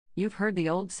You've heard the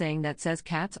old saying that says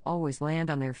cats always land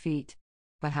on their feet.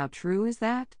 But how true is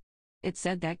that? It's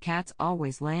said that cats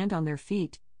always land on their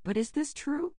feet, but is this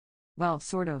true? Well,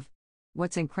 sort of.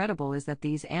 What's incredible is that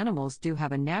these animals do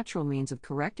have a natural means of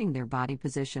correcting their body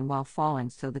position while falling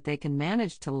so that they can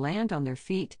manage to land on their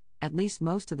feet, at least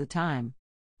most of the time.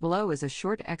 Below is a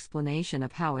short explanation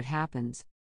of how it happens.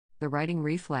 The righting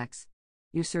reflex.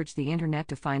 You search the internet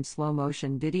to find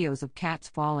slow-motion videos of cats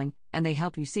falling, and they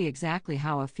help you see exactly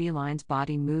how a feline's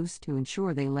body moves to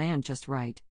ensure they land just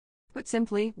right. Put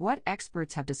simply, what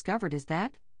experts have discovered is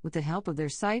that, with the help of their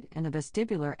sight and the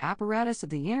vestibular apparatus of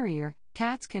the inner ear,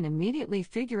 cats can immediately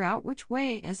figure out which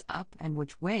way is up and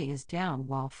which way is down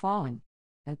while falling.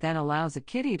 That then allows a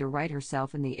kitty to right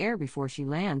herself in the air before she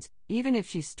lands, even if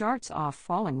she starts off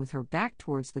falling with her back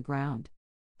towards the ground.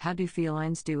 How do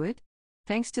felines do it?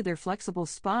 Thanks to their flexible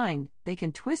spine, they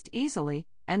can twist easily,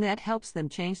 and that helps them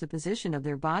change the position of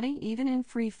their body even in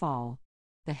free fall.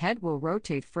 The head will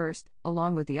rotate first,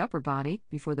 along with the upper body,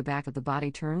 before the back of the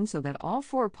body turns so that all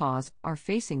four paws are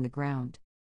facing the ground.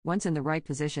 Once in the right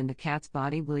position, the cat's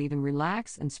body will even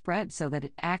relax and spread so that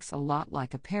it acts a lot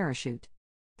like a parachute.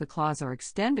 The claws are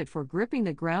extended for gripping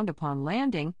the ground upon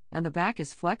landing, and the back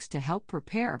is flexed to help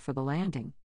prepare for the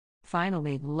landing.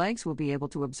 Finally, the legs will be able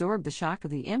to absorb the shock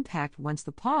of the impact once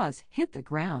the paws hit the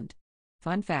ground.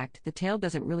 Fun fact, the tail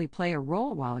doesn't really play a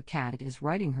role while a cat is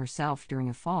righting herself during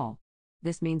a fall.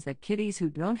 This means that kitties who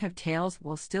don't have tails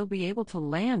will still be able to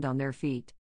land on their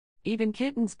feet. Even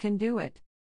kittens can do it.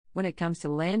 When it comes to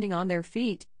landing on their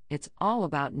feet, it's all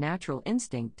about natural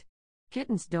instinct.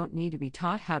 Kittens don't need to be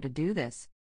taught how to do this.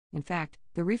 In fact,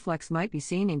 the reflex might be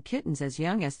seen in kittens as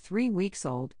young as 3 weeks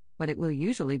old, but it will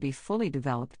usually be fully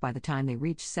developed by the time they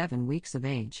reach 7 weeks of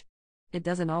age. It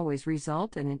doesn't always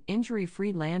result in an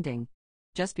injury-free landing.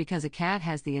 Just because a cat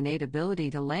has the innate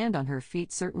ability to land on her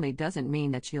feet certainly doesn't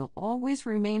mean that she'll always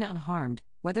remain unharmed,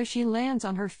 whether she lands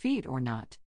on her feet or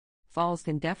not. Falls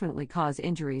can definitely cause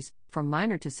injuries, from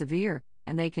minor to severe,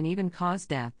 and they can even cause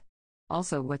death.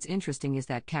 Also, what's interesting is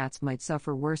that cats might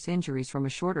suffer worse injuries from a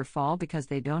shorter fall because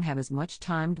they don't have as much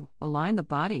time to align the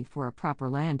body for a proper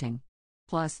landing.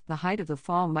 Plus, the height of the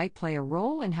fall might play a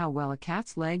role in how well a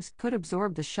cat's legs could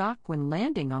absorb the shock when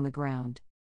landing on the ground.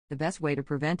 The best way to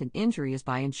prevent an injury is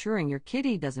by ensuring your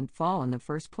kitty doesn't fall in the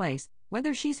first place,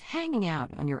 whether she's hanging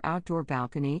out on your outdoor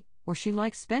balcony or she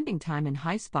likes spending time in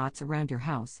high spots around your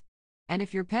house. And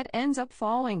if your pet ends up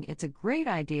falling, it's a great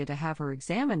idea to have her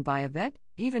examined by a vet,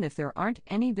 even if there aren't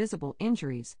any visible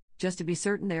injuries, just to be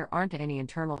certain there aren't any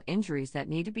internal injuries that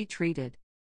need to be treated.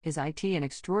 Is IT an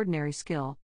extraordinary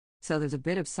skill? So there's a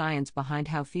bit of science behind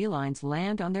how felines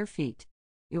land on their feet.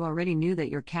 You already knew that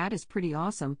your cat is pretty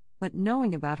awesome, but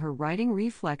knowing about her righting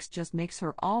reflex just makes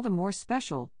her all the more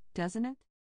special, doesn't it?